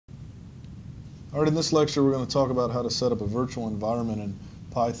All right, in this lecture we're going to talk about how to set up a virtual environment in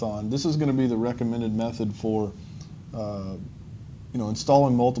Python. This is going to be the recommended method for uh,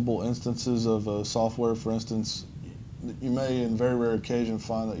 installing multiple instances of software. For instance, you may in very rare occasion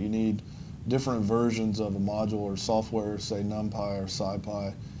find that you need different versions of a module or software, say NumPy or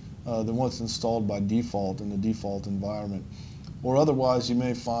SciPy, than what's installed by default in the default environment. Or otherwise, you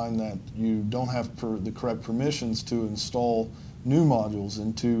may find that you don't have the correct permissions to install new modules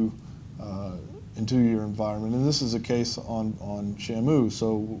into your environment. And this is a case on Shamu.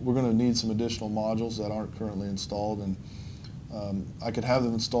 So we're going to need some additional modules that aren't currently installed. And I could have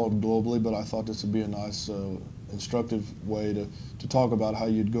them installed globally, but I thought this would be a nice instructive way to talk about how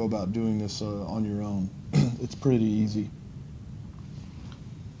you'd go about doing this on your own. It's pretty easy.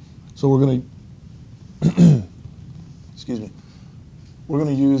 So we're going to, excuse me, we're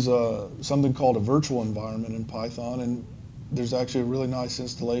going to use something called a virtual environment in Python, and there's actually a really nice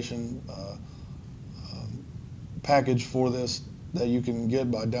installation package for this that you can get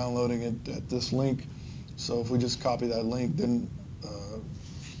by downloading it at this link. So if we just copy that link, then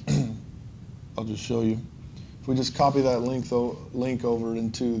I'll just show you. If we just copy that link over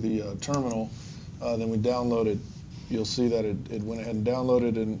into the terminal, then we download it. You'll see that it went ahead and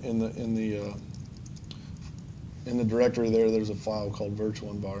downloaded in the directory there. There's a file called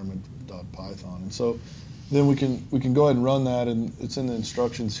virtualenvironment.python, and so then we can go ahead and run that, and it's in the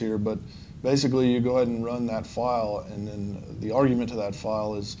instructions here. But basically, you go ahead and run that file, and then the argument to that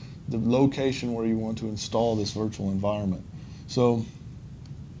file is the location where you want to install this virtual environment. So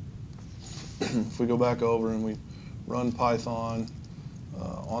if we go back over and we run Python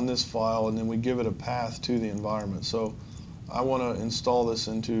on this file, and then we give it a path to the environment. So I want to install this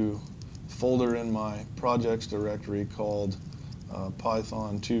into a folder in my projects directory called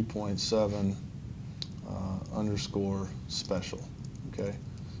Python 2.7 underscore special. Okay,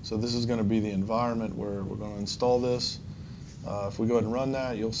 so this is going to be the environment where we're going to install this. If we go ahead and run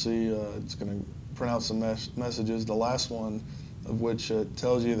that, you'll see it's going to print out some messages. The last one of which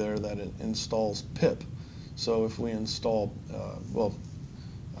tells you there that it installs pip. So if we install,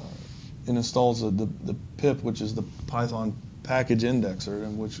 it installs the pip, which is the Python package indexer,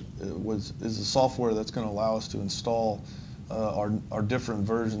 and which is the software that's going to allow us to install our different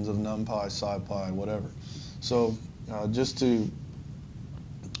versions of NumPy, SciPy, whatever. So just to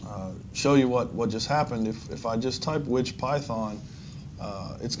show you what just happened, if I just type which Python,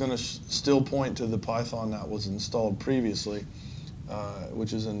 it's going to still point to the Python that was installed previously,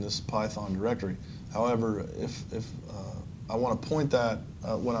 which is in this Python directory. However, if I want to point that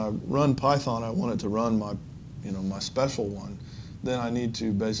when I run Python, I want it to run my special one, then I need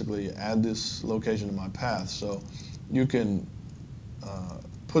to basically add this location to my path. So you can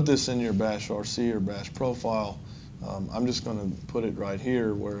put this in your bash RC or bash profile. I'm just going to put it right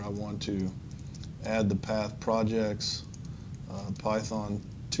here where I want to add the path projects Python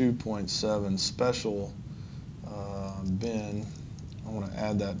 2.7 special bin. I want to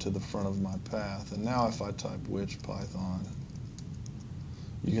add that to the front of my path. And now if I type which Python,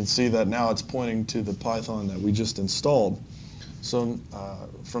 you can see that now it's pointing to the Python that we just installed. So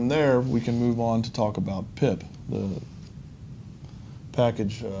from there, we can move on to talk about pip, the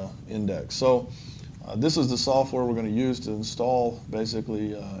package index. So this is the software we're going to use to install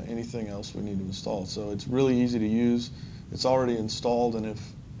basically anything else we need to install. So it's really easy to use. It's already installed, and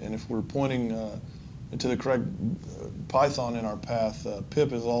if we're pointing to the correct Python in our path,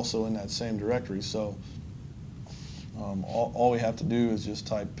 pip is also in that same directory. So all we have to do is just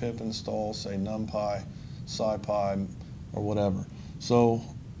type pip install, say NumPy, SciPy, or whatever. So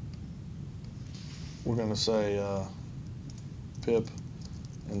we're going to say pip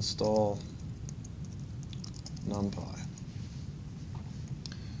install NumPy,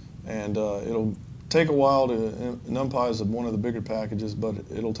 and it'll take a while to. NumPy is one of the bigger packages, but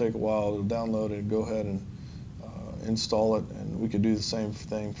it'll take a while. It'll download it, go ahead and install it, and we could do the same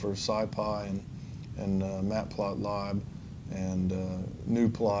thing for SciPy and Matplotlib and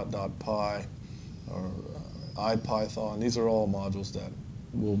newplot.py or IPython. These are all modules that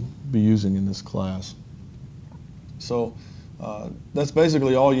we'll be using in this class. So that's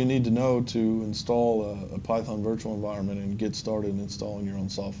basically all you need to know to install a Python virtual environment and get started installing your own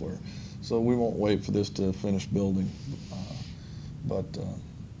software. So we won't wait for this to finish building, but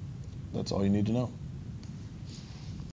that's all you need to know.